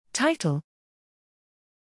Title: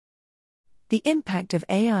 The Impact of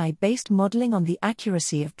AI-Based Modeling on the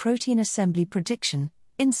Accuracy of Protein Assembly Prediction,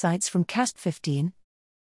 Insights from CASP15.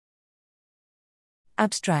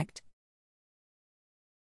 Abstract: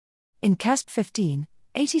 In CASP15,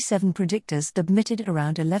 87 predictors submitted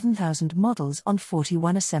around 11,000 models on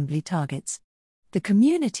 41 assembly targets. The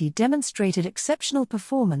community demonstrated exceptional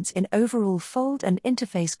performance in overall fold and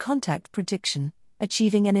interface contact prediction,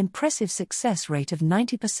 achieving an impressive success rate of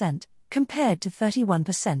 90%, compared to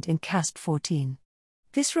 31% in CASP14.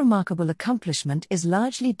 This remarkable accomplishment is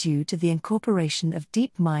largely due to the incorporation of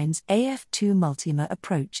DeepMind's AF2 multimer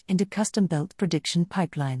approach into custom-built prediction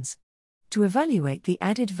pipelines. To evaluate the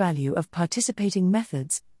added value of participating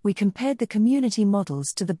methods, we compared the community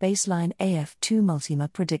models to the baseline AF2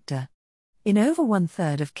 multimer predictor. In over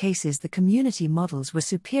one-third of cases, the community models were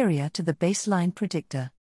superior to the baseline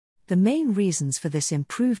predictor. The main reasons for this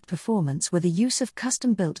improved performance were the use of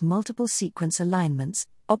custom-built multiple sequence alignments,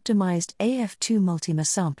 optimized AF2 multimer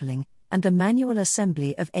sampling, and the manual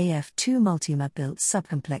assembly of AF2 multimer-built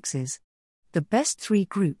subcomplexes. The best three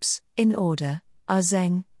groups, in order, are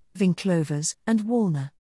Zeng, Winklovers, and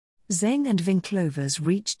Wallner. Zeng and Winklovers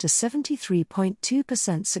reached a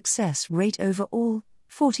 73.2% success rate over all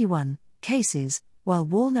 41 cases, while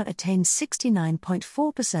Wallner attained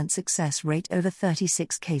 69.4% success rate over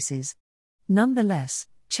 36 cases. Nonetheless,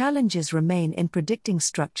 challenges remain in predicting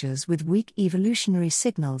structures with weak evolutionary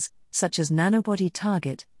signals, such as nanobody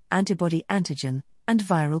target, antibody antigen, and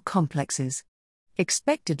viral complexes.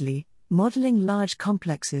 Expectedly, modeling large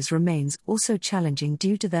complexes remains also challenging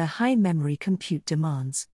due to their high memory compute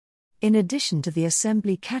demands. In addition to the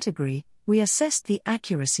assembly category, we assessed the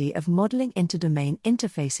accuracy of modeling interdomain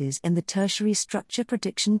interfaces in the tertiary structure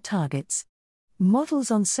prediction targets.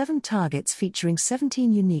 Models on 7 targets featuring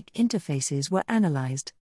 17 unique interfaces were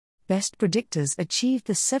analyzed. Best predictors achieved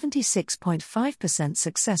the 76.5%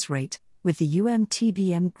 success rate, with the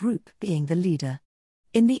UMTBM group being the leader.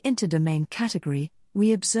 In the interdomain category,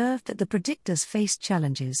 we observed that the predictors faced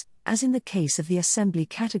challenges, as in the case of the assembly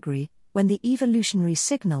category, when the evolutionary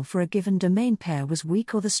signal for a given domain pair was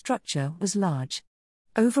weak or the structure was large.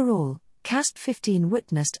 Overall, CASP15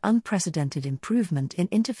 witnessed unprecedented improvement in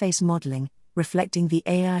interface modeling, reflecting the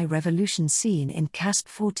AI revolution seen in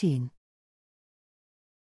CASP14.